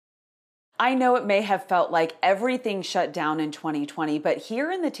I know it may have felt like everything shut down in 2020, but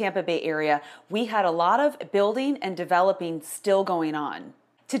here in the Tampa Bay area, we had a lot of building and developing still going on.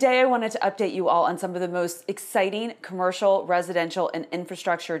 Today, I wanted to update you all on some of the most exciting commercial, residential, and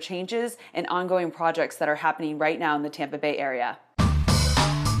infrastructure changes and ongoing projects that are happening right now in the Tampa Bay area.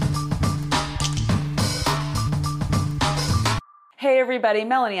 Hey everybody,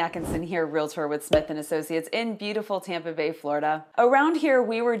 Melanie Atkinson here, Realtor with Smith & Associates in beautiful Tampa Bay, Florida. Around here,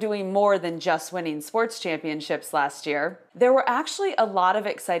 we were doing more than just winning sports championships last year. There were actually a lot of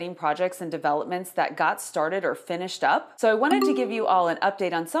exciting projects and developments that got started or finished up. So I wanted to give you all an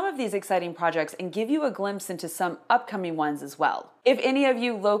update on some of these exciting projects and give you a glimpse into some upcoming ones as well. If any of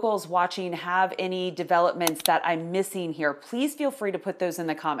you locals watching have any developments that I'm missing here, please feel free to put those in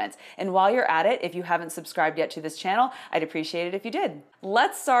the comments. And while you're at it, if you haven't subscribed yet to this channel, I'd appreciate it if you did.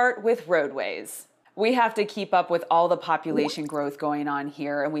 Let's start with roadways. We have to keep up with all the population growth going on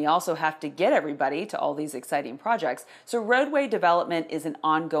here, and we also have to get everybody to all these exciting projects. So roadway development is an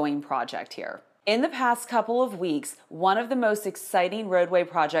ongoing project here. In the past couple of weeks, one of the most exciting roadway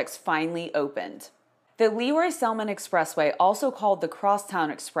projects finally opened. The Leroy Selman Expressway, also called the Crosstown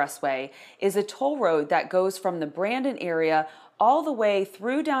Expressway, is a toll road that goes from the Brandon area all the way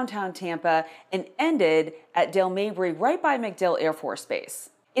through downtown Tampa and ended at Dale Mabry right by MacDill Air Force Base.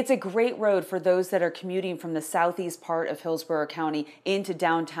 It's a great road for those that are commuting from the southeast part of Hillsborough County into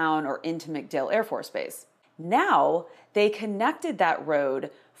downtown or into MacDill Air Force Base. Now, they connected that road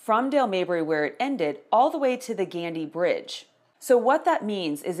from Dale Mabry where it ended all the way to the Gandy Bridge. So what that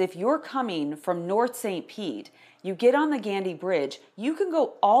means is if you're coming from North St. Pete, you get on the Gandy Bridge, you can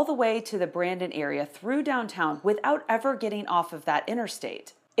go all the way to the Brandon area through downtown without ever getting off of that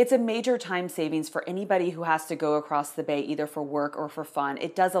interstate. It's a major time savings for anybody who has to go across the bay either for work or for fun.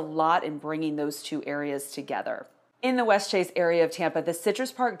 It does a lot in bringing those two areas together. In the West Chase area of Tampa, the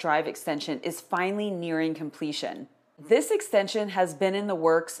Citrus Park Drive extension is finally nearing completion. This extension has been in the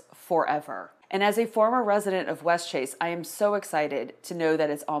works forever. And as a former resident of West Chase, I am so excited to know that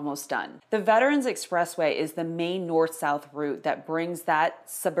it's almost done. The Veterans Expressway is the main north-south route that brings that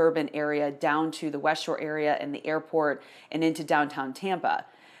suburban area down to the West Shore area and the airport and into downtown Tampa.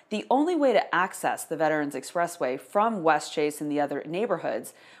 The only way to access the Veterans Expressway from West Chase and the other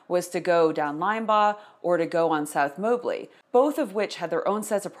neighborhoods was to go down Linebaugh or to go on South Mobley, both of which had their own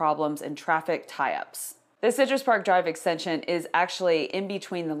sets of problems and traffic tie-ups. The Citrus Park Drive extension is actually in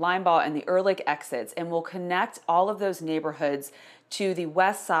between the Linebaugh and the Ehrlich exits and will connect all of those neighborhoods to the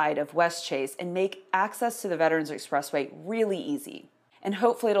west side of West Chase and make access to the Veterans Expressway really easy. And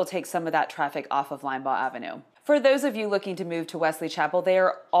hopefully it'll take some of that traffic off of Linebaugh Avenue. For those of you looking to move to Wesley Chapel, they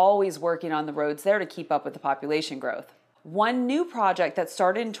are always working on the roads there to keep up with the population growth. One new project that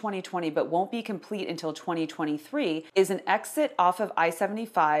started in 2020 but won't be complete until 2023 is an exit off of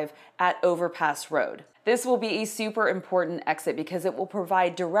I-75 at Overpass Road. This will be a super important exit because it will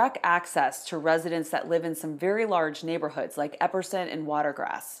provide direct access to residents that live in some very large neighborhoods like Epperson and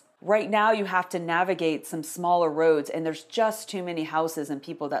Watergrass. Right now you have to navigate some smaller roads and there's just too many houses and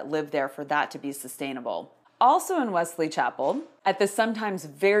people that live there for that to be sustainable. Also in Wesley Chapel, at the sometimes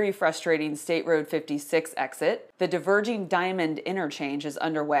very frustrating State Road 56 exit, the diverging Diamond interchange is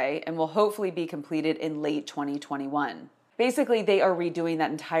underway and will hopefully be completed in late 2021. Basically, they are redoing that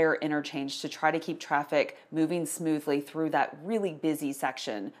entire interchange to try to keep traffic moving smoothly through that really busy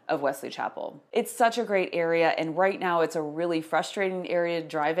section of Wesley Chapel. It's such a great area, and right now it's a really frustrating area to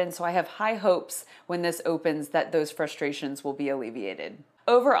drive in, so I have high hopes when this opens that those frustrations will be alleviated.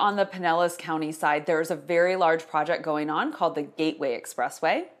 Over on the Pinellas County side, there's a very large project going on called the Gateway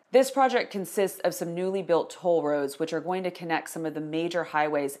Expressway. This project consists of some newly built toll roads, which are going to connect some of the major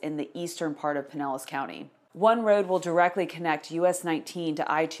highways in the eastern part of Pinellas County. One road will directly connect US 19 to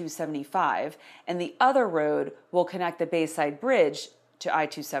I-275, and the other road will connect the Bayside Bridge to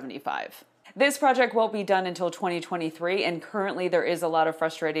I-275. This project won't be done until 2023, and currently there is a lot of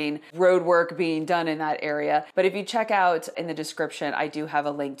frustrating road work being done in that area. But if you check out in the description, I do have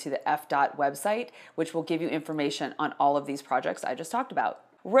a link to the FDOT website, which will give you information on all of these projects I just talked about.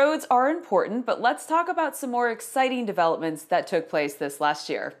 Roads are important, but let's talk about some more exciting developments that took place this last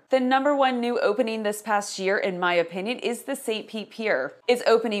year. The number one new opening this past year, in my opinion, is the St. Pete Pier. Its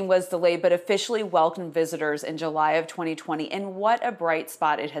opening was delayed, but officially welcomed visitors in July of 2020, and what a bright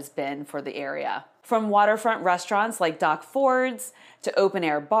spot it has been for the area. From waterfront restaurants like Doc Ford's, to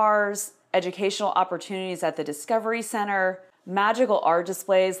open-air bars, educational opportunities at the Discovery Center, magical art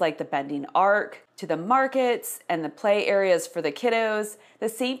displays like the Bending Arc, to the markets and the play areas for the kiddos, the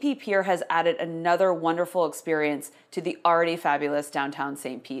St. Pete Pier has added another wonderful experience to the already fabulous downtown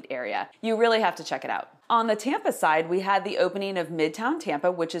St. Pete area. You really have to check it out. On the Tampa side, we had the opening of Midtown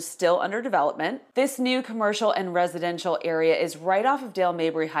Tampa, which is still under development. This new commercial and residential area is right off of Dale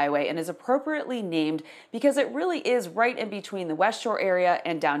Mabry Highway and is appropriately named because it really is right in between the West Shore area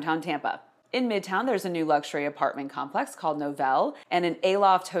and downtown Tampa. In Midtown, there's a new luxury apartment complex called Novell and an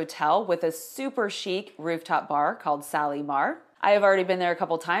Aloft hotel with a super chic rooftop bar called Sally Mar. I have already been there a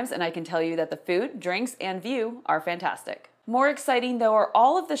couple times and I can tell you that the food, drinks, and view are fantastic. More exciting though are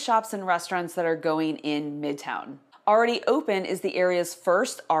all of the shops and restaurants that are going in Midtown. Already open is the area's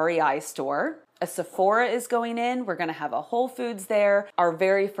first REI store. A Sephora is going in. We're gonna have a Whole Foods there. Our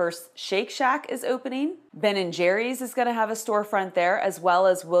very first Shake Shack is opening. Ben & Jerry's is gonna have a storefront there, as well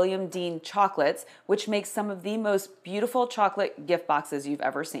as William Dean Chocolates, which makes some of the most beautiful chocolate gift boxes you've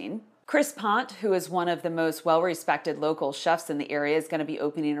ever seen. Chris Pont, who is one of the most well-respected local chefs in the area, is gonna be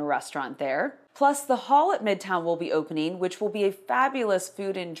opening a restaurant there. Plus, the hall at Midtown will be opening, which will be a fabulous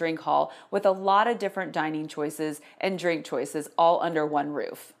food and drink hall with a lot of different dining choices and drink choices all under one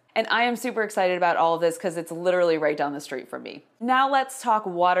roof. And I am super excited about all of this because it's literally right down the street from me. Now let's talk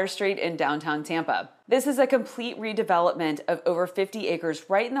Water Street in downtown Tampa. This is a complete redevelopment of over 50 acres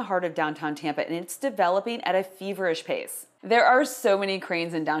right in the heart of downtown Tampa, and it's developing at a feverish pace. There are so many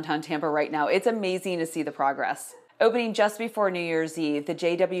cranes in downtown Tampa right now. It's amazing to see the progress. Opening just before New Year's Eve, the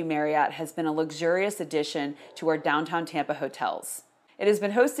JW Marriott has been a luxurious addition to our downtown Tampa hotels. It has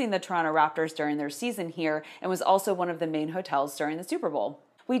been hosting the Toronto Raptors during their season here and was also one of the main hotels during the Super Bowl.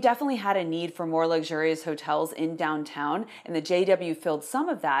 We definitely had a need for more luxurious hotels in downtown, and the JW filled some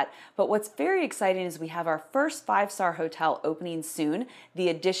of that, but what's very exciting is we have our first 5-star hotel opening soon, the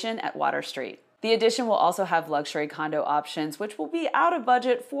Addition at Water Street. The Addition will also have luxury condo options, which will be out of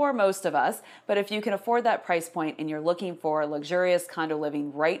budget for most of us, but if you can afford that price point and you're looking for luxurious condo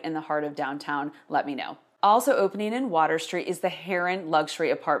living right in the heart of downtown, let me know. Also opening in Water Street is the Heron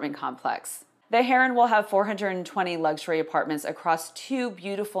Luxury Apartment Complex. The Heron will have 420 luxury apartments across 2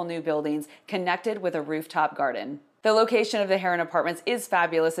 beautiful new buildings connected with a rooftop garden. The location of the Heron Apartments is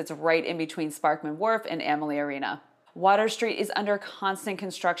fabulous. It's right in between Sparkman Wharf and Amalie Arena. Water Street is under constant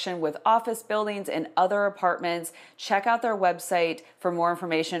construction with office buildings and other apartments. Check out their website for more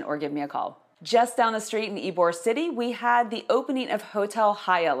information or give me a call. Just down the street in Ybor City, we had the opening of Hotel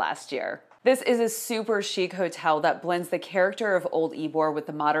Haya last year. This is a super chic hotel that blends the character of Old Ybor with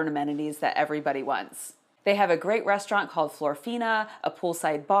the modern amenities that everybody wants. They have a great restaurant called Florfina, a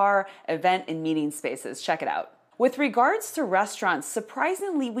poolside bar, event and meeting spaces. Check it out. With regards to restaurants,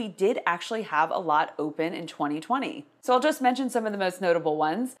 surprisingly, we did actually have a lot open in 2020. So I'll just mention some of the most notable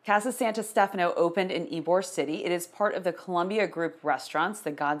ones. Casa Santa Stefano opened in Ybor City. It is part of the Columbia Group restaurants,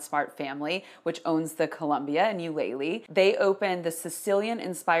 the Godsmart family, which owns the Columbia and Eulalie. They opened the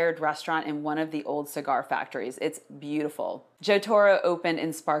Sicilian-inspired restaurant in one of the old cigar factories. It's beautiful. Joe Toro opened in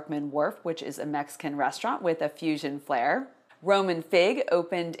Sparkman Wharf, which is a Mexican restaurant with a fusion flair. Roman Fig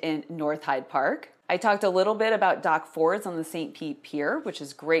opened in North Hyde Park. I talked a little bit about Doc Ford's on the St. Pete Pier, which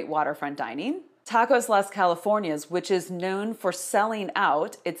is great waterfront dining. Tacos Las Californias, which is known for selling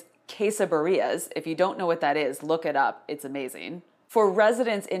out its quesadillas. If you don't know what that is, look it up. It's amazing. For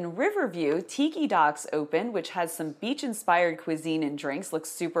residents in Riverview, Tiki Docks opened, which has some beach-inspired cuisine and drinks.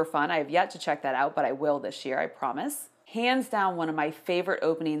 Looks super fun. I have yet to check that out, but I will this year, I promise. Hands down, one of my favorite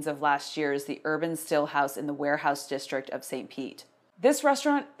openings of last year is the Urban Still House in the Warehouse District of St. Pete. This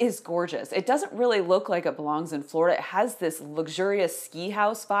restaurant is gorgeous. It doesn't really look like it belongs in Florida. It has this luxurious ski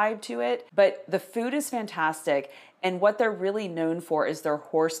house vibe to it, but the food is fantastic. And what they're really known for is their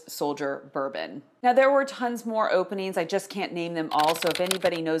Horse Soldier bourbon. Now, there were tons more openings. I just can't name them all. So if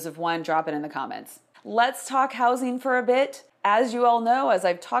anybody knows of one, drop it in the comments. Let's talk housing for a bit. As you all know, as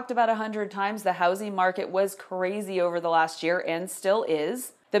I've talked about 100 times, the housing market was crazy over the last year and still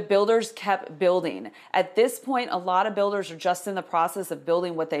is. The builders kept building. At this point, a lot of builders are just in the process of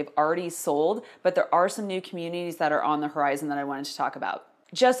building what they've already sold, but there are some new communities that are on the horizon that I wanted to talk about.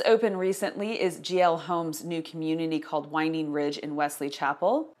 Just opened recently is GL Homes' new community called Winding Ridge in Wesley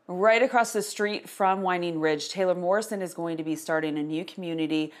Chapel. Right across the street from Winding Ridge, Taylor Morrison is going to be starting a new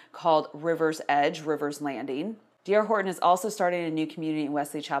community called River's Edge, River's Landing. D.R. Horton is also starting a new community in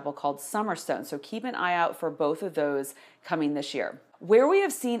Wesley Chapel called Summerstone, so keep an eye out for both of those coming this year. Where we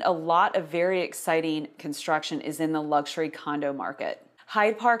have seen a lot of very exciting construction is in the luxury condo market.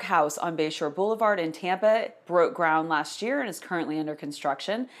 Hyde Park House on Bayshore Boulevard in Tampa broke ground last year and is currently under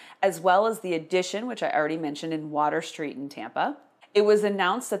construction, as well as the Addition, which I already mentioned, in Water Street in Tampa. It was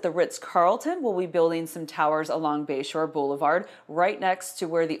announced that the Ritz-Carlton will be building some towers along Bayshore Boulevard, right next to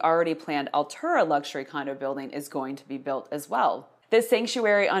where the already planned Altura luxury condo building is going to be built as well. The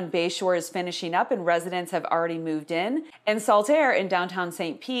sanctuary on Bayshore is finishing up and residents have already moved in, and Saltaire in downtown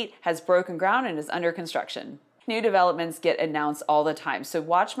St. Pete has broken ground and is under construction. New developments get announced all the time, so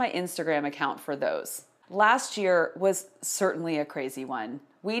watch my Instagram account for those. Last year was certainly a crazy one.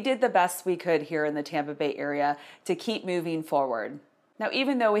 We did the best we could here in the Tampa Bay area to keep moving forward. Now,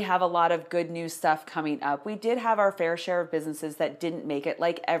 even though we have a lot of good new stuff coming up, we did have our fair share of businesses that didn't make it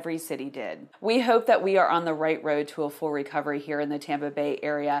like every city did. We hope that we are on the right road to a full recovery here in the Tampa Bay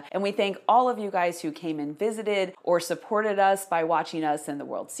area, and we thank all of you guys who came and visited or supported us by watching us in the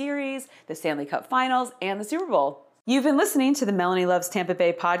World Series, the Stanley Cup Finals, and the Super Bowl. You've been listening to the Melanie Loves Tampa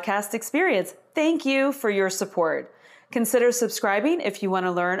Bay podcast experience. Thank you for your support. Consider subscribing if you want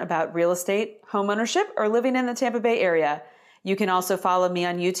to learn about real estate, homeownership, or living in the Tampa Bay area. You can also follow me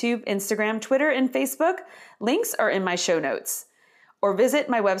on YouTube, Instagram, Twitter, and Facebook. Links are in my show notes. Or visit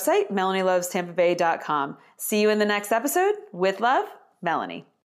my website, melanielovestampabay.com. See you in the next episode. With love, Melanie.